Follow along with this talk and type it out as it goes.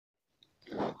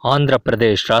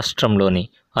ఆంధ్రప్రదేశ్ రాష్ట్రంలోని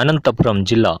అనంతపురం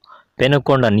జిల్లా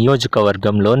పెనుకొండ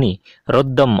నియోజకవర్గంలోని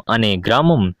రొద్దం అనే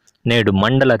గ్రామం నేడు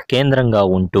మండల కేంద్రంగా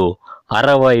ఉంటూ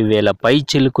 60,000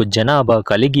 పైచిలుకు జనాభా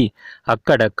కలిగి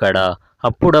అక్కడక్కడ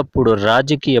అప్పుడప్పుడు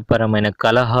రాజకీయపరమైన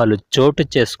కలహాలు చోటు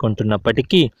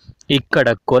చేసుకుంటున్నప్పటికీ ఇక్కడ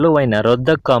కొలువైన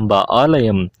రొద్దకాంబ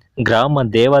ఆలయం గ్రామ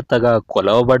దేవతగా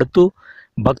కొలవబడుతూ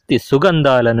భక్తి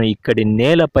సుగంధాలను ఇక్కడి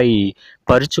నేలపై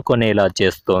పరుచుకొనేలా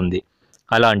చేస్తోంది.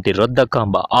 అలాంటి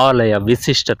రొద్దకాంబ ఆలయ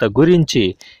విశిష్టత గురించి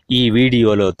ఈ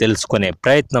వీడియోలో తెలుసుకునే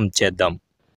ప్రయత్నం చేద్దాం.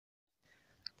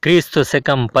 క్రీస్తు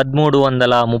శకం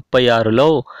 1336లో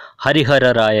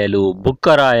హరిహరరాయలు,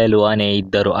 బుక్కరాయలు అనే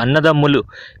ఇద్దరు అన్నదమ్ములు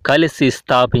కలిసి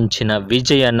స్థాపించిన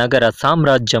విజయనగర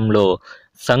సామ్రాజ్యంలో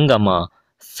సంగమ,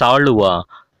 సాళువ,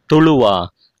 తుళువ,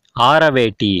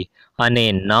 ఆరవేటి అనే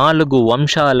 4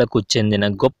 వంశాలకు చెందిన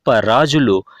గొప్ప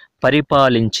రాజులు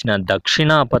పరిపాలించిన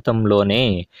దక్షిణాపథంలోనే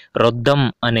రొద్దం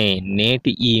అనే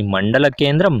నేటి ఈ మండల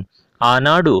కేంద్రం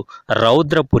ఆనాడు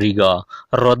రౌద్రపురిగా,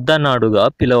 రొద్దనాడుగా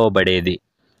పిలువబడేది.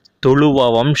 తుళువ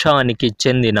వంశానికి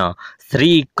చెందిన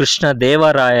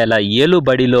శ్రీకృష్ణదేవరాయల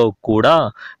ఏలుబడిలో కూడా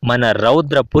మన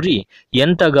రౌద్రపురి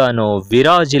ఎంతగానో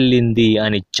విరాజిల్లింది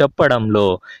అని చెప్పడంలో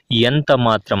ఎంత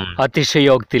మాత్రం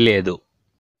అతిశయోక్తి లేదు.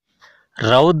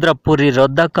 రౌద్రపురి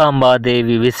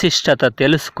రొద్దకాంబాదేవి విశిష్టత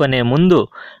తెలుసుకునే ముందు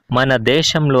మన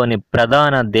దేశంలోని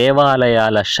ప్రధాన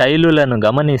దేవాలయాల శైలులను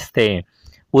గమనిస్తే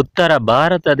ఉత్తర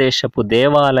భారతదేశపు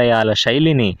దేవాలయాల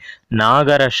శైలిని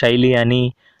నాగర శైలి అని,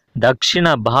 దక్షిణ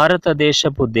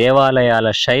భారతదేశపు దేవాలయాల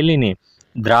శైలిని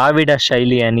ద్రావిడ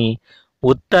శైలి అని,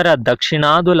 ఉత్తర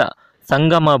దక్షిణాదుల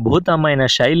సంగమభూతమైన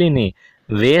శైలిని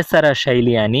వేసర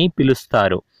శైలి అని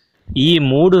పిలుస్తారు. ఈ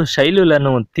 3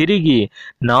 శైలులను తిరిగి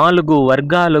 4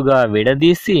 వర్గాలుగా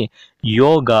విడదీసి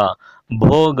యోగ,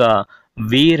 భోగ,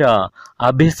 వీర,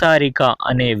 అభిసారిక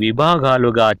అనే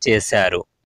విభాగాలుగా చేశారు.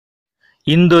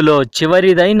 ఇందులో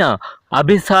చివరిదైన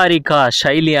అభిసారిక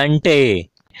శైలి అంటే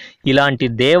ఇలాంటి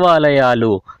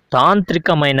దేవాలయాలు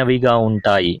తాంత్రికమైనవిగా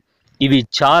ఉంటాయి. ఇవి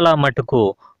చాలా మటుకు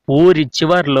ఊరి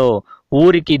చివర్లో,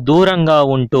 ఊరికి దూరంగా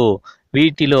ఉంటూ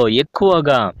వీటిలో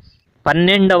ఎక్కువగా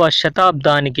 12వ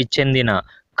శతాబ్దానికి చెందిన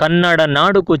కన్నడ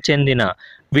నాడుకు చెందిన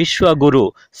విశ్వగురు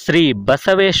శ్రీ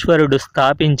బసవేశ్వరుడు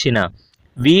స్థాపించిన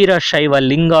వీరశైవ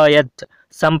లింగాయత్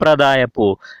సంప్రదాయపు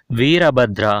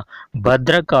వీరభద్ర,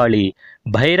 భద్రకాళి,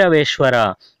 భైరవేశ్వర,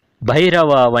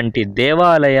 భైరవ వంటి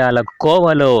దేవాలయాల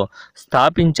కోవలో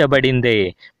స్థాపించబడిందే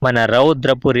మన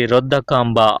రౌద్రపురి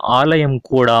రొద్దకాంబ ఆలయం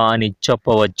కూడా అని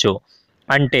చెప్పవచ్చు.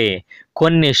 అంటే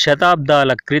కొన్ని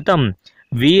శతాబ్దాల క్రితం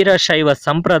వీరశైవ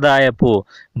సంప్రదాయపు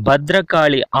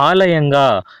భద్రకాళి ఆలయంగా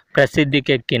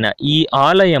ప్రసిద్ధికెక్కిన ఈ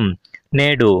ఆలయం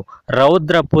నేడు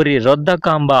రౌద్రపురి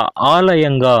రొద్దకాంబ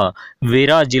ఆలయంగా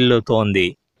విరాజిల్లుతోంది.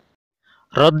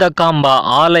 రొద్దకాంబ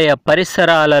ఆలయ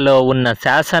పరిసరాలలో ఉన్న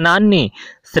శాసనాన్ని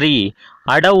శ్రీ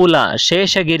అడవుల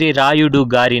శేషగిరి రాయుడు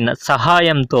గారి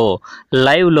సహాయంతో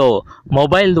లైవ్లో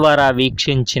మొబైల్ ద్వారా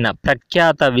వీక్షించిన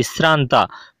ప్రఖ్యాత విశ్రాంత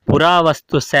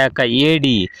పురావస్తు శాఖ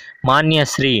ఏడి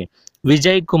మాన్యశ్రీ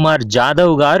విజయ్ కుమార్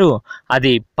జాదవ్ గారు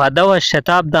అది 10వ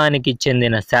శతాబ్దానికి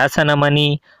చెందిన శాసనమని,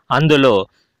 అందులో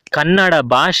కన్నడ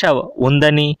భాష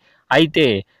ఉందని, అయితే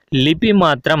లిపి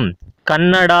మాత్రం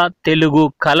కన్నడ, తెలుగు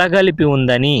కలగలిపి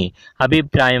ఉందని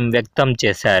అభిప్రాయం వ్యక్తం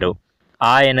చేశారు.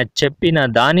 ఆయన చెప్పిన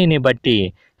దానిని బట్టి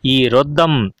ఈ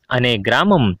రొద్దం అనే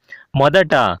గ్రామం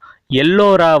మొదట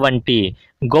ఎల్లోరా వంటి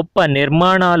గొప్ప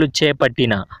నిర్మాణాలు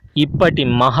చేపట్టిన ఇప్పటి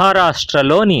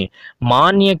మహారాష్ట్రలోని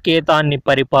మాన్యకేతాన్ని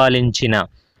పరిపాలించిన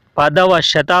 10వ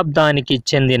శతాబ్దానికి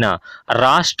చెందిన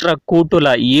రాష్ట్రకూటుల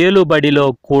ఏలుబడిలో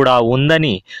కూడా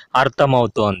ఉందని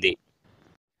అర్థమవుతోంది.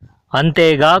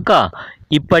 అంతేగాక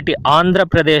ఇప్పటి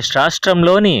ఆంధ్రప్రదేశ్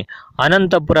రాష్ట్రంలోని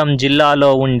అనంతపురం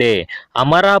జిల్లాలో ఉండే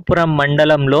అమరాపురం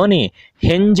మండలంలోని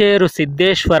హెంజేరు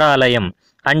సిద్ధేశ్వరాలయం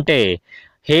అంటే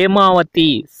హేమావతి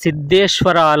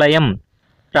సిద్ధేశ్వరాలయం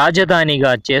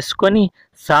రాజధానిగా చేసుకొని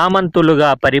సామంతులుగా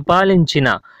పరిపాలించిన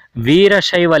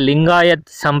వీరశైవ లింగాయత్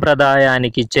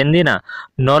సంప్రదాయానికి చెందిన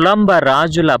నొలంబ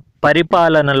రాజుల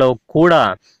పరిపాలనలో కూడా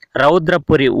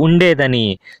రౌద్రపురి ఉండేదని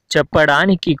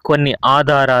చెప్పడానికి కొన్ని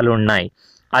ఆధారాలున్నాయి.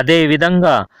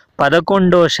 అదేవిధంగా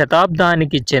 11వ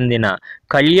శతాబ్దానికి చెందిన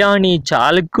కళ్యాణి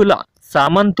చాళుక్యుల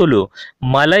సామంతులు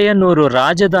మలయనూరు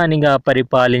రాజధానిగా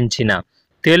పరిపాలించిన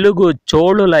తెలుగు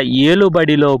చోళుల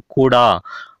ఏలుబడిలో కూడా,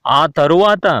 ఆ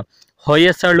తరువాత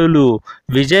హొయసళులు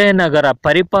విజయనగర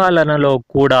పరిపాలనలో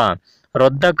కూడా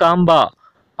రొద్దకాంబ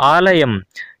ఆలయం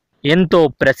ఎంతో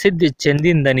ప్రసిద్ధి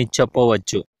చెందిందని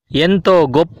చెప్పవచ్చు. ఎంతో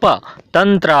గొప్ప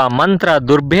తంత్ర మంత్ర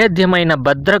దుర్భేద్యమైన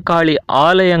భద్రకాళి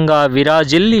ఆలయంగా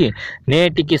విరాజిల్లి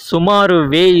నేటికి సుమారు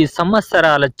 1000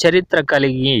 సంవత్సరాల చరిత్ర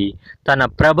కలిగి తన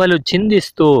ప్రభలు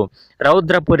చిందిస్తూ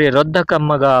రౌద్రపురి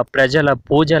రొద్దకమ్మగా ప్రజల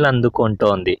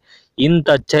పూజలందుకుంటోంది. ఇంత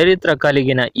చరిత్ర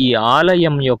కలిగిన ఈ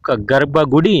ఆలయం యొక్క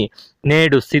గర్భగుడి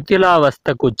నేడు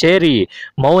శిథిలావస్థకు చేరి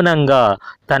మౌనంగా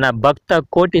తన భక్త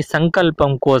కోటి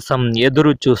సంకల్పం కోసం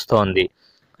ఎదురు చూస్తోంది.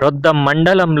 రొద్దం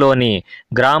మండలంలోని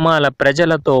గ్రామాల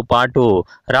ప్రజలతో పాటు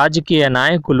రాజకీయ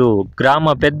నాయకులు,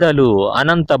 గ్రామ పెద్దలు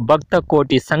అనంత భక్త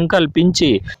కోటి సంకల్పించి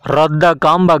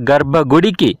రొద్దకాంబ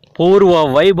గర్భగుడికి పూర్వ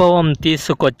వైభవం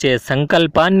తీసుకొచ్చే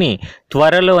సంకల్పాన్ని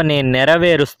త్వరలోనే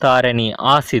నెరవేరుస్తారని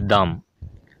ఆశిద్దాం.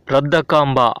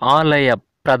 రొద్దకాంబ ఆలయ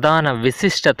ప్రధాన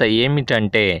విశిష్టత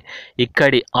ఏమిటంటే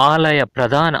ఇక్కడి ఆలయ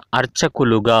ప్రధాన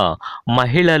అర్చకులుగా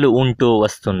మహిళలు ఉంటూ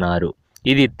వస్తున్నారు.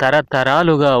 ఇది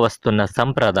తరతరాలుగా వస్తున్న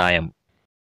సంప్రదాయం.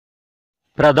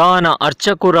 ప్రధాన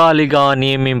అర్చకురాలిగా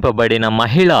నియమింపబడిన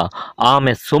మహిళ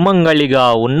ఆమె సుమంగళిగా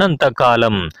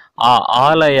ఉన్నంతకాలం ఆ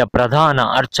ఆలయ ప్రధాన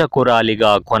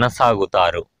అర్చకురాలిగా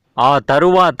కొనసాగుతారు. ఆ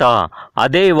తరువాత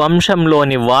అదే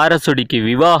వంశంలోని వారసుడికి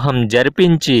వివాహం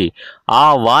జరిపించి ఆ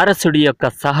వారసుడి యొక్క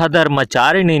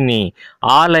సహధర్మచారిణిని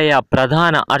ఆలయ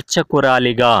ప్రధాన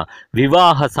అర్చకురాలిగా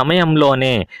వివాహ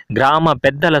సమయంలోనే గ్రామ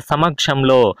పెద్దల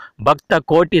సమక్షంలో, భక్త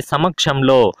కోటి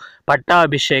సమక్షంలో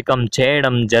పట్టాభిషేకం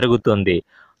చేయడం జరుగుతుంది.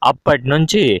 అప్పటి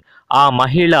నుంచి ఆ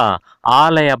మహిళ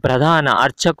ఆలయ ప్రధాన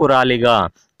అర్చకురాలిగా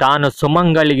తాను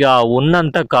సుమంగళిగా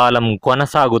ఉన్నంతకాలం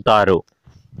కొనసాగుతారు.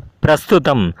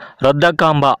 ప్రస్తుతం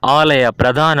రొద్దకాంబ ఆలయ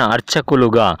ప్రధాన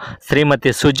అర్చకులుగా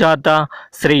శ్రీమతి సుజాత,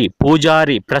 శ్రీ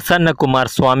పూజారి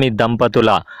ప్రసన్నకుమార్ స్వామి దంపతుల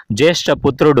జ్యేష్ఠ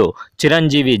పుత్రుడు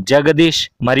చిరంజీవి జగదీష్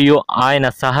మరియు ఆయన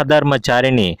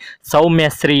సహధర్మచారిణి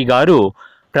సౌమ్యశ్రీ గారు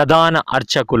ప్రధాన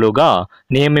అర్చకులుగా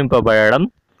నియమింపబడడం,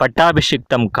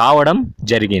 పట్టాభిషిక్తం కావడం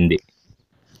జరిగింది.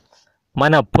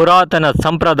 మన పురాతన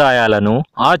సంప్రదాయాలను,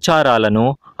 ఆచారాలను,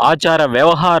 ఆచార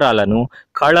వ్యవహారాలను,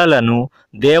 కళలను,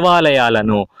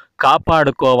 దేవాలయాలను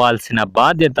కాపాడుకోవాల్సిన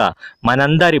బాధ్యత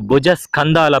మనందరి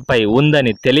భుజస్కంధాలపై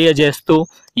ఉందని తెలియజేస్తూ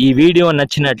ఈ వీడియో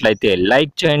నచ్చినట్లయితే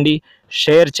లైక్ చేయండి,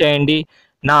 షేర్ చేయండి.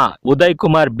 నా ఉదయ్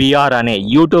కుమార్ బిఆర్ అనే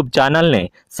యూట్యూబ్ ఛానల్ని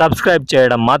సబ్స్క్రైబ్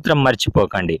చేయడం మాత్రం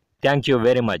మర్చిపోకండి. Thank you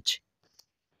very much.